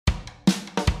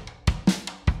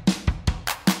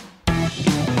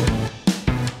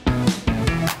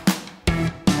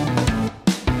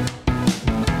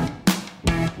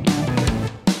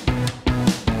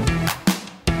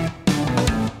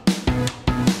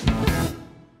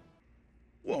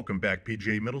Welcome back,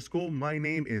 PGA Middle School. My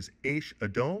name is Aish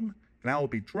Adom, and I will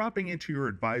be dropping into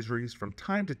your advisories from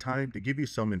time to time to give you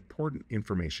some important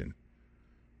information.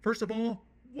 First of all,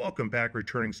 welcome back,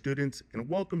 returning students, and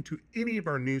welcome to any of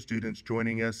our new students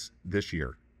joining us this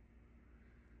year.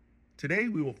 Today,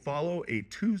 we will follow a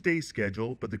Tuesday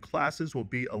schedule, but the classes will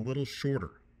be a little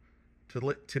shorter.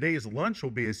 Today's lunch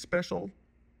will be a special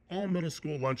all middle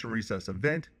school lunch and recess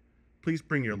event. Please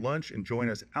bring your lunch and join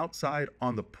us outside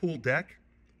on the pool deck.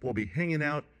 We'll be hanging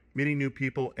out, meeting new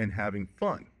people, and having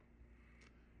fun.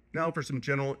 Now for some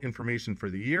general information for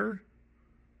the year.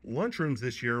 Lunchrooms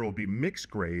this year will be mixed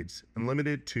grades and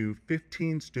limited to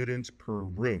 15 students per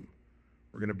room.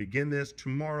 We're going to begin this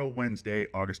tomorrow, Wednesday,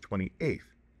 August 28th.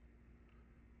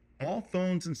 All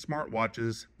phones and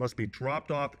smartwatches must be dropped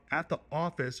off at the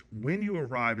office when you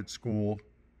arrive at school.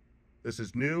 This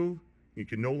is new. You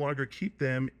can no longer keep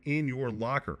them in your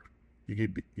locker.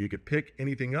 You could pick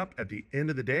anything up at the end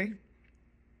of the day.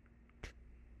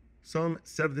 Some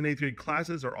 7th and 8th grade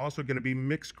classes are also going to be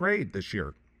mixed grade this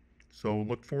year. So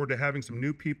look forward to having some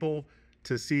new people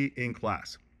to see in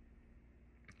class.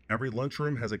 Every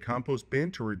lunchroom has a compost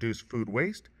bin to reduce food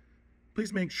waste.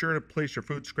 Please make sure to place your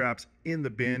food scraps in the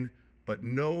bin, but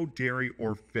no dairy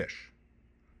or fish.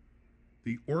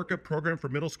 The ORCA program for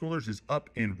middle schoolers is up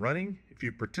and running. If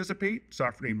you participate,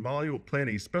 Safra and Molly will plan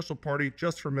a special party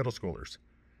just for middle schoolers.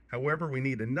 However, we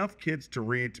need enough kids to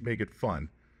read to make it fun.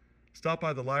 Stop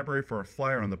by the library for a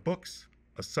flyer on the books,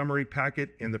 a summary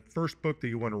packet, and the first book that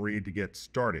you want to read to get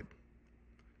started.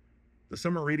 The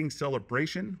summer reading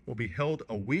celebration will be held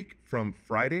a week from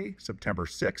Friday, September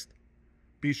 6th.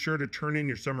 Be sure to turn in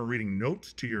your summer reading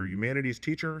notes to your humanities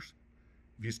teachers.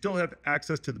 If you still have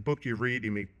access to the book you read,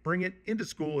 you may bring it into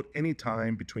school at any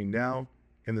time between now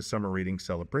and the summer reading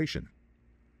celebration.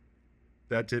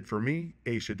 That's it for me,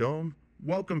 Aish Adom.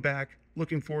 Welcome back.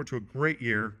 Looking forward to a great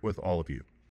year with all of you.